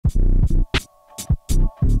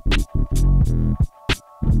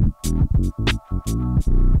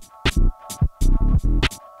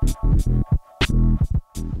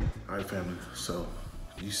family, so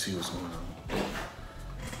you see what's going on.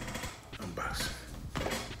 Unboxing.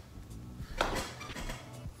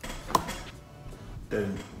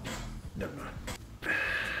 Then, never mind.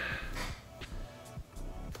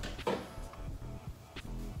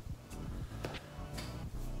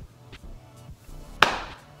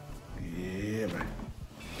 Yeah, man.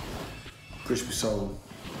 Crispy Soul.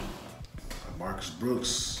 Marcus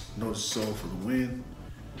Brooks. Notice Soul for the win.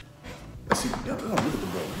 Let's see. Look at the bro.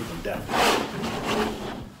 Look at him down.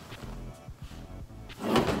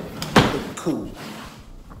 Looking cool.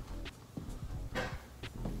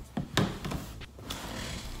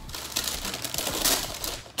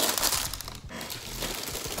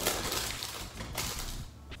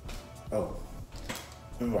 Oh,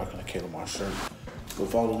 I'm rocking a Kayla Moore shirt. Go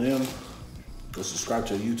follow them. Go subscribe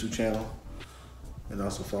to our YouTube channel. And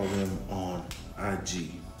also follow them on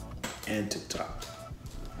IG and TikTok.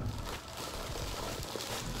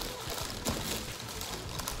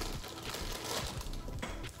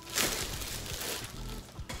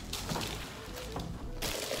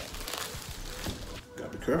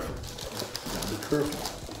 Gotta be careful. Gotta be careful.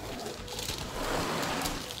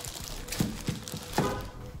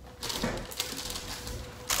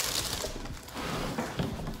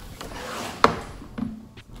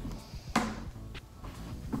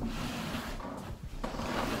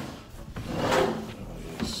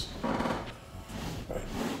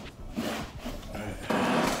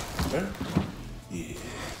 There? Yeah,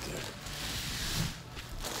 there.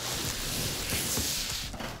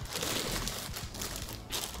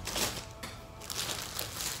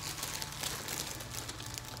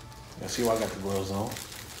 Y'all see why I got the gloves on?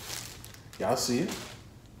 Y'all see it?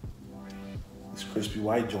 These crispy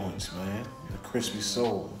white joints, man. The Crispy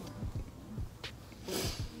Soul.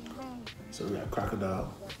 So we got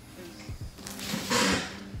Crocodile.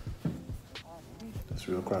 That's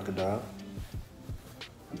real Crocodile.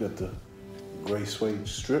 We got the gray suede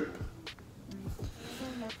strip.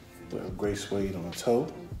 We have gray suede on the toe.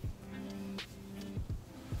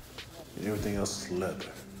 And everything else is leather.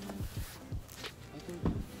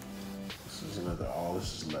 This is leather, all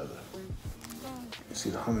this is leather. You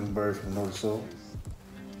see the hummingbird from Notice Soul?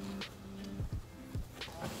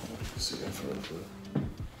 You can see that further.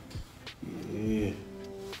 Yeah.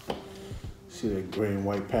 See that gray and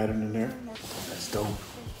white pattern in there? That's dope.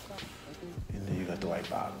 And then you got the white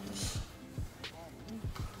bottoms.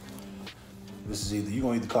 This is you're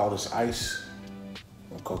gonna either call this ice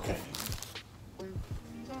or cocaine.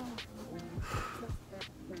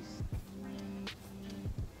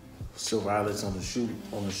 Silver eyelets on the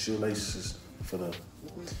shoelaces for the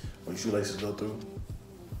where your shoelaces go through.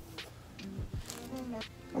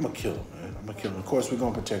 I'm gonna kill them, man. I'm gonna kill them. Of course, we're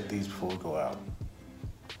gonna protect these before we go out.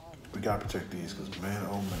 We gotta protect these, cause man,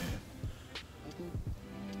 oh man.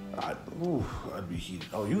 I'd be heated.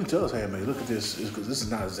 Oh, you can tell it's handmade. Look at this, because this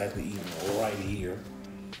is not exactly even right here.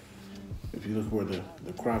 If you look where the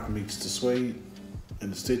croc meets the suede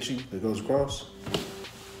and the stitching that goes across,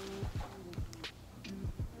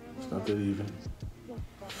 it's not that even.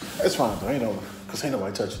 That's fine though, because ain't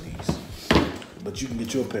nobody touching these. But you can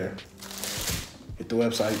get you a pair. Hit the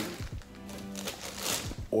website,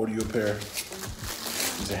 order your pair.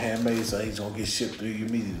 These are handmade, so these gonna get shipped through you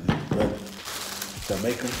immediately. But they'll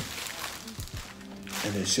make them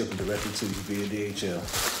and then ship them directly to you via DHL.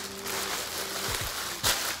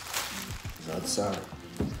 The other side.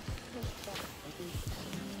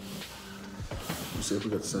 Let's see if we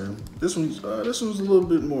got the same. This one's a little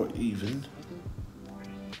bit more even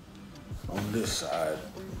on this side,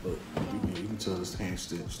 but you can tell it's hand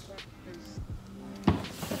stitched.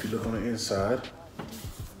 If you look on the inside,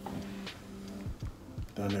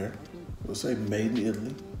 down there, it'll say made in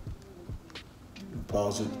Italy.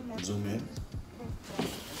 Pause it, zoom in.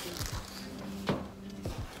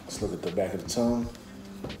 Let's look at the back of the tongue.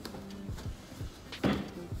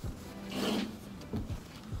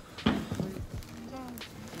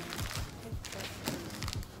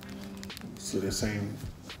 See that same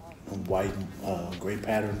white and gray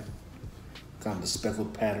pattern, kind of the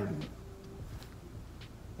speckled pattern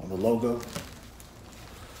on the logo.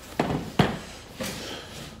 I'm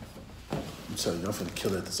telling you, I'm finna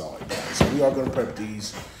kill it. That's all I got. So we are gonna prep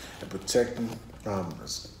these and protect them.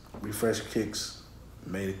 Refresh Kicks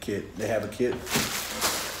made a kit. They have a kit, and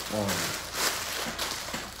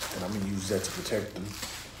I'm gonna use that to protect them.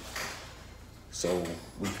 So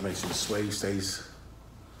we can make sure the suede stays,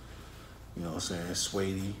 you know what I'm saying,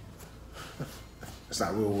 suede-y. It's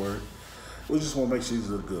not a real word. We just want to make sure these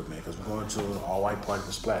look good, man, because we're going to an all-white party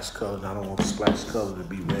with splash color, and I don't want the splash color to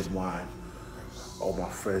be red wine. Oh, my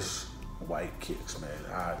fresh white kicks, man.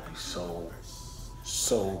 I'd be so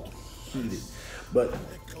heated. But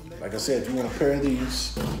like I said, if you want a pair of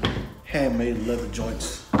these handmade leather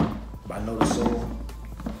joints by Notice Soul,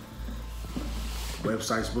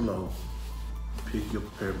 websites below. Pick your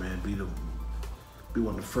pair, man. Be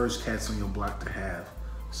one of the first cats on your block to have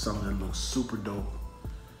something that looks super dope.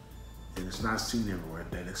 And it's not seen everywhere.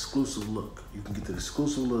 That exclusive look. You can get the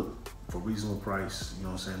exclusive look for a reasonable price. You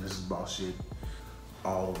know what I'm saying? This is boss shit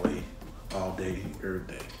all the way, all day, every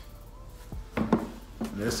day.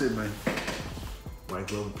 And that's it, man. White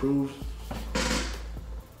Glove approved.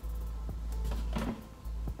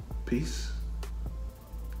 Peace.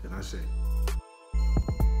 And I say.